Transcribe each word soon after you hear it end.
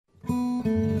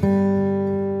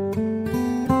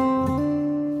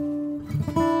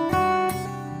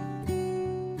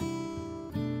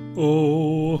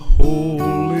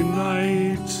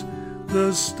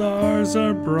stars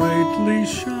are brightly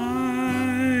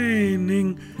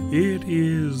shining. It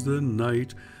is the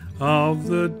night of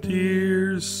the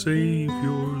dear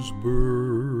Savior's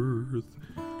birth.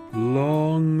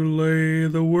 Long lay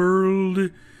the world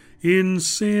in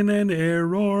sin and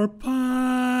error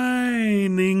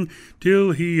pining,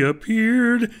 till he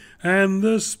appeared and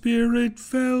the Spirit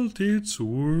felt its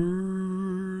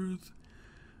worth.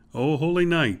 Oh, holy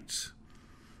night.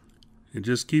 It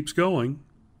just keeps going.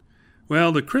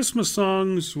 Well, the Christmas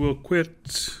songs will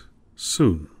quit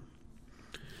soon.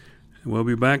 And we'll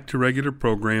be back to regular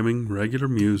programming, regular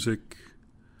music.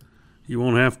 You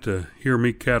won't have to hear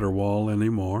me caterwaul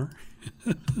anymore.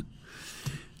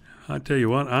 I tell you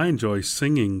what, I enjoy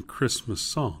singing Christmas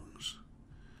songs.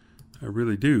 I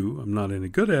really do. I'm not any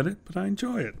good at it, but I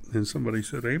enjoy it. And somebody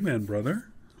said, "Amen, brother."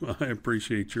 Well, I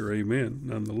appreciate your amen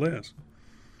nonetheless.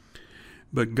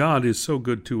 But God is so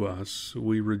good to us,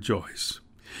 we rejoice.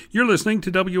 You're listening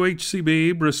to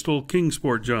WHCB, Bristol,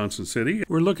 Kingsport, Johnson City.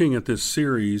 We're looking at this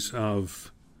series of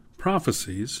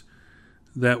prophecies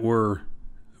that were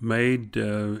made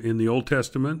in the Old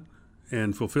Testament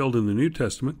and fulfilled in the New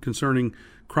Testament concerning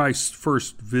Christ's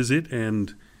first visit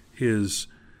and his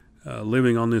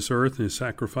living on this earth and his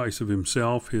sacrifice of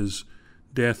himself, his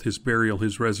death, his burial,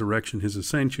 his resurrection, his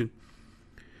ascension.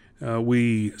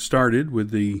 We started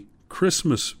with the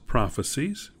Christmas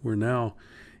prophecies. We're now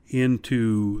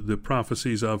into the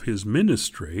prophecies of his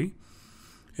ministry,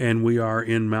 and we are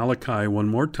in Malachi one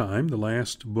more time, the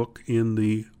last book in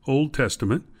the Old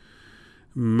Testament,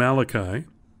 Malachi.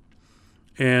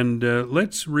 And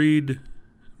let's read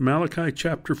Malachi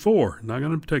chapter 4. Not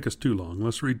going to take us too long.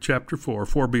 Let's read chapter 4.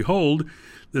 "For behold,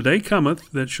 the day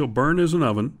cometh that shall burn as an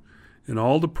oven, and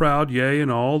all the proud, yea, and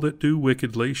all that do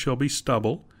wickedly shall be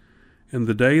stubble. And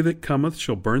the day that cometh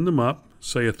shall burn them up,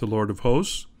 saith the Lord of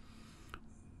hosts,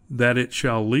 that it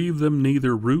shall leave them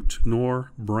neither root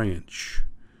nor branch.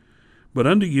 But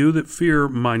unto you that fear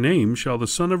my name shall the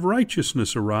Son of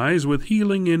Righteousness arise with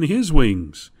healing in his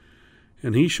wings.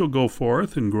 And he shall go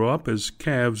forth and grow up as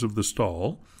calves of the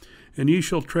stall, and ye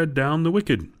shall tread down the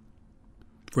wicked.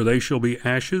 For they shall be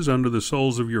ashes under the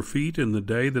soles of your feet in the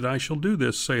day that I shall do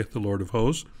this, saith the Lord of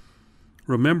hosts.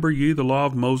 Remember ye the law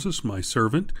of Moses my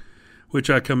servant, which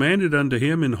I commanded unto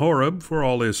him in Horeb for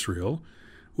all Israel,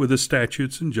 with the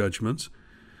statutes and judgments.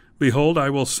 Behold, I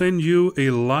will send you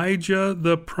Elijah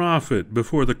the prophet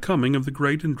before the coming of the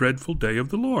great and dreadful day of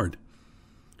the Lord.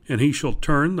 And he shall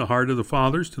turn the heart of the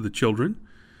fathers to the children,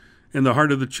 and the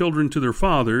heart of the children to their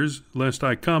fathers, lest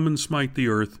I come and smite the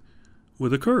earth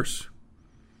with a curse."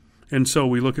 And so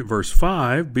we look at verse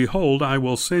 5, "Behold, I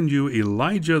will send you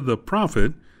Elijah the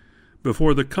prophet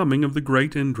before the coming of the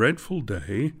great and dreadful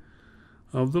day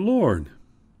of the Lord."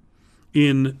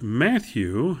 In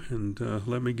Matthew, and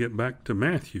let me get back to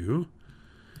Matthew.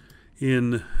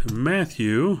 In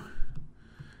Matthew,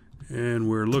 and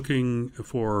we're looking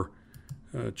for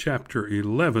chapter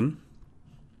 11,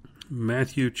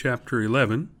 Matthew chapter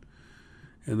 11,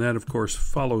 and that, of course,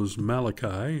 follows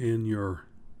Malachi in your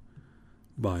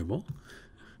Bible,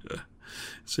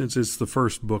 since it's the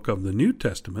first book of the New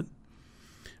Testament.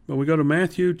 But we go to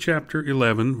Matthew chapter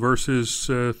 11, verses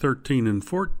 13 and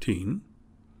 14.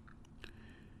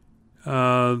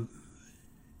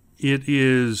 It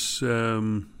is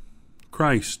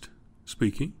Christ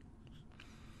speaking.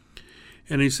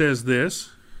 And he says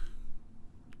this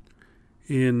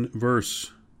in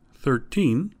verse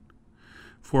 13,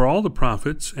 "For all the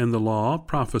prophets and the law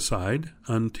prophesied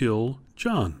until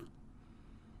John.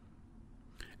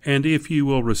 And if you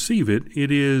will receive it,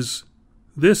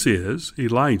 this is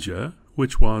Elijah,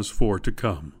 which was for to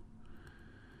come."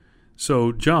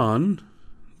 So John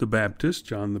the Baptist,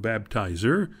 John the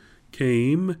Baptizer,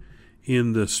 came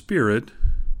in the spirit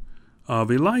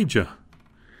of Elijah.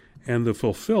 And the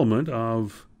fulfillment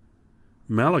of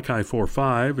Malachi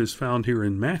 4:5 is found here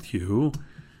in Matthew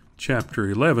chapter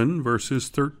 11, verses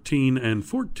 13 and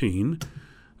 14,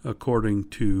 according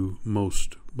to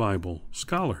most Bible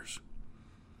scholars.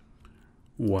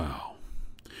 Wow.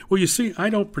 Well, you see, I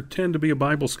don't pretend to be a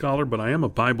Bible scholar, but I am a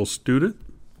Bible student.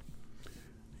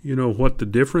 You know what the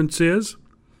difference is?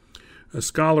 A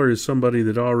scholar is somebody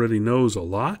that already knows a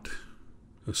lot.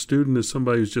 A student is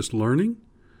somebody who's just learning.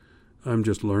 I'm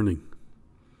just learning.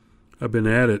 I've been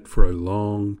at it for a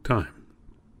long time,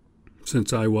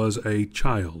 since I was a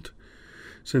child,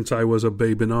 since I was a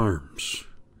babe in arms.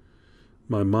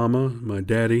 My mama, my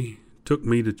daddy took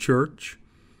me to church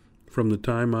from the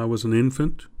time I was an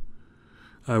infant.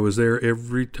 I was there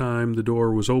every time the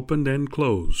door was opened and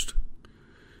closed.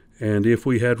 And if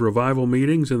we had revival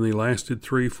meetings and they lasted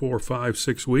 3, 4, 5,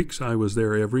 6 weeks, I was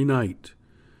there every night.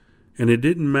 And it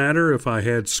didn't matter if I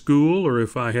had school or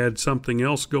if I had something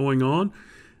else going on,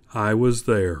 I was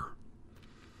there.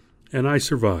 And I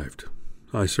survived.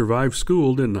 I survived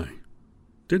school, didn't I?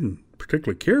 Didn't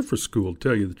particularly care for school, to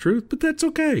tell you the truth, but that's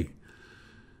okay.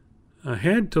 I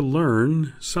had to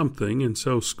learn something, and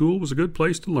so school was a good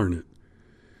place to learn it.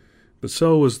 But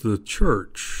so was the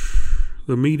church.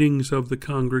 The meetings of the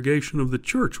congregation of the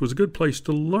church was a good place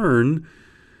to learn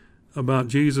about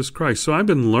Jesus Christ. So I've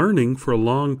been learning for a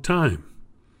long time.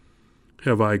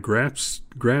 Have I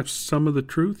grasped some of the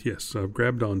truth? Yes, I've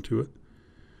grabbed onto it.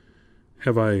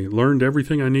 Have I learned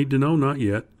everything I need to know? Not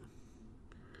yet.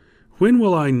 When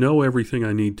will I know everything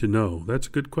I need to know? That's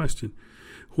a good question.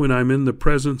 When I'm in the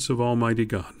presence of Almighty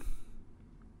God.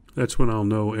 That's when I'll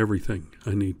know everything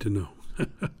I need to know.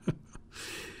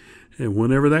 And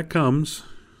whenever that comes,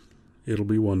 it'll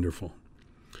be wonderful.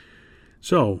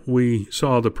 So we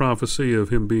saw the prophecy of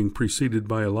him being preceded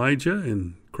by Elijah,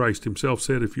 and Christ himself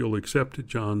said, if you'll accept it,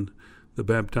 John the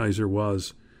Baptizer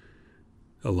was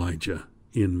Elijah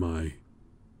in my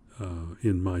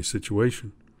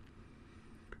situation.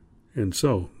 And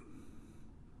so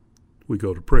we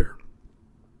go to prayer.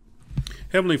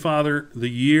 Heavenly Father, the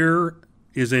year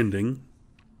is ending.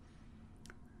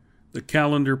 The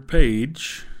calendar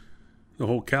page, the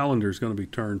whole calendar is going to be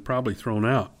turned, probably thrown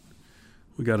out.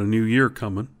 We got a new year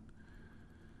coming.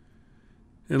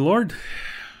 And Lord,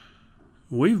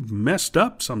 we've messed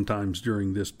up sometimes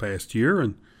during this past year,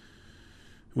 and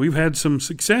we've had some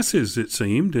successes, it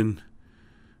seemed, and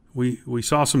we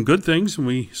saw some good things, and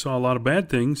we saw a lot of bad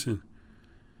things, and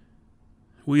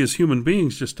we as human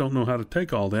beings just don't know how to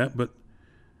take all that, but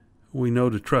we know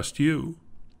to trust you.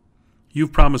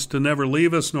 You've promised to never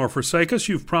leave us nor forsake us.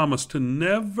 You've promised to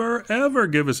never, ever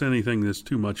give us anything that's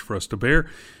too much for us to bear.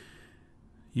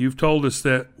 You've told us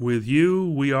that with you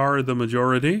we are the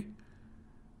majority,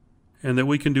 and that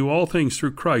we can do all things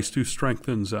through Christ who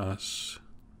strengthens us.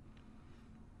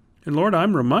 And Lord,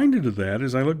 I'm reminded of that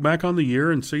as I look back on the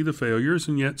year and see the failures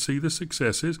and yet see the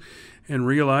successes and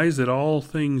realize that all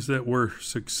things that were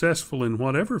successful in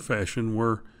whatever fashion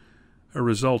were a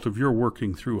result of your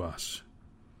working through us.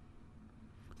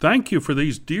 Thank you for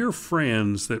these dear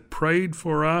friends that prayed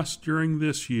for us during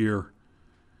this year,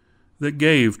 that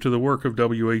gave to the work of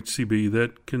WHCB,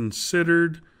 that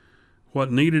considered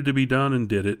what needed to be done and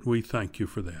did it. We thank you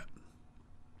for that.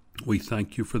 We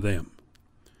thank you for them.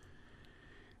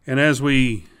 And as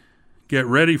we get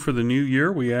ready for the new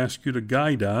year, we ask you to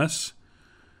guide us,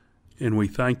 and we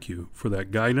thank you for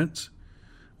that guidance.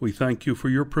 We thank you for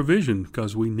your provision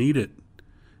because we need it.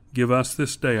 Give us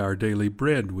this day our daily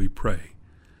bread, we pray,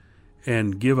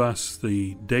 and give us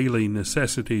the daily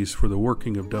necessities for the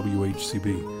working of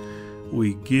WHCB.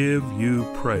 We give you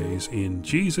praise in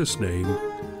Jesus' name.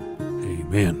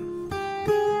 Amen.